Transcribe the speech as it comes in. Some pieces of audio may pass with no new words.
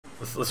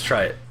Let's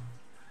try it.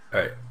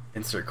 Alright,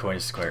 insert coin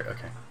square,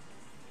 okay.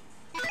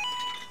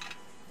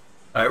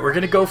 Alright, we're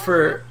gonna go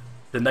for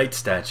the knight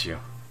statue.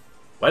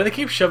 Why do they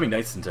keep shoving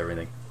knights into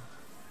everything?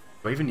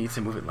 Do I even need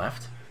to move it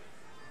left?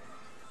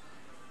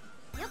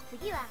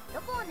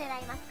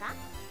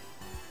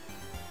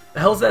 The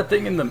hell's that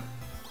thing in the...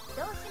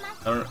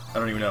 I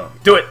don't even know.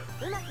 Do it!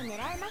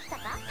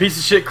 Piece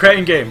of shit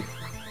crane game!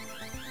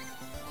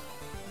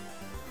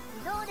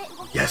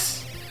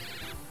 Yes!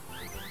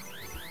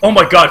 Oh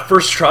my god,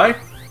 first try?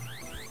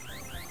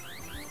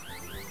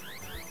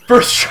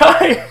 First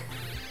try!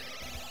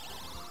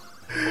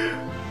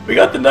 We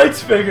got the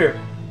knight's figure!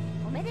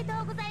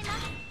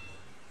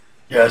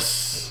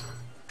 Yes!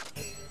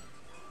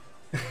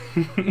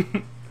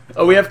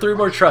 Oh, we have 3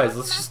 more tries.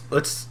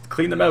 Let's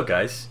clean them out,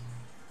 guys.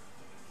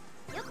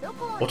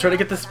 We'll try to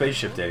get the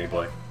spaceship, Danny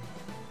boy.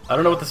 I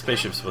don't know what the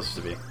spaceship's supposed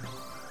to be.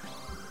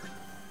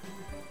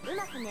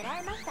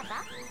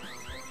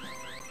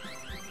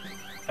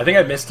 I think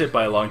I missed it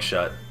by a long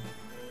shot.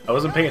 I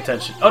wasn't paying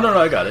attention. Oh no,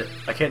 I got it.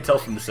 I can't tell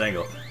from this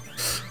angle.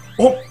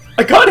 Oh,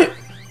 I got it!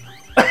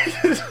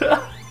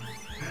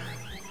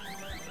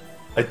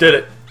 I did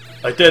it.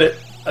 I did it.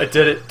 I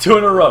did it. 2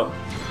 in a row.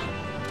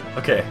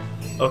 Okay.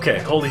 Okay.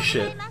 Holy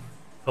shit.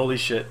 Holy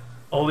shit.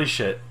 Holy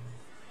shit.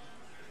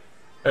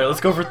 Alright,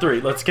 let's go for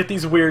 3. Let's get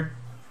these weird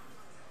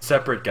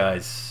separate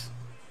guys.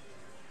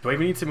 Do I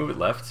even need to move it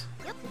left?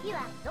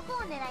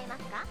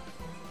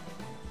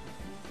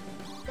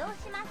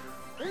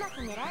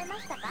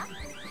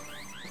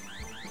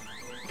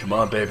 Come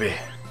on, baby.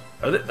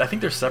 I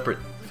think they're separate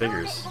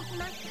figures.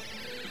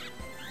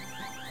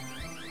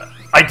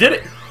 I did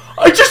it!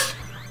 I just...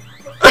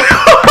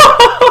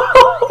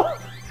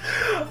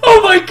 Oh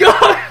my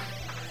god!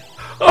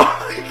 Oh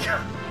my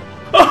god!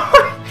 Oh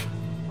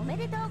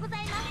my...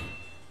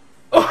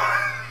 Oh.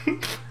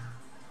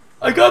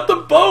 I got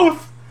them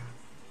both!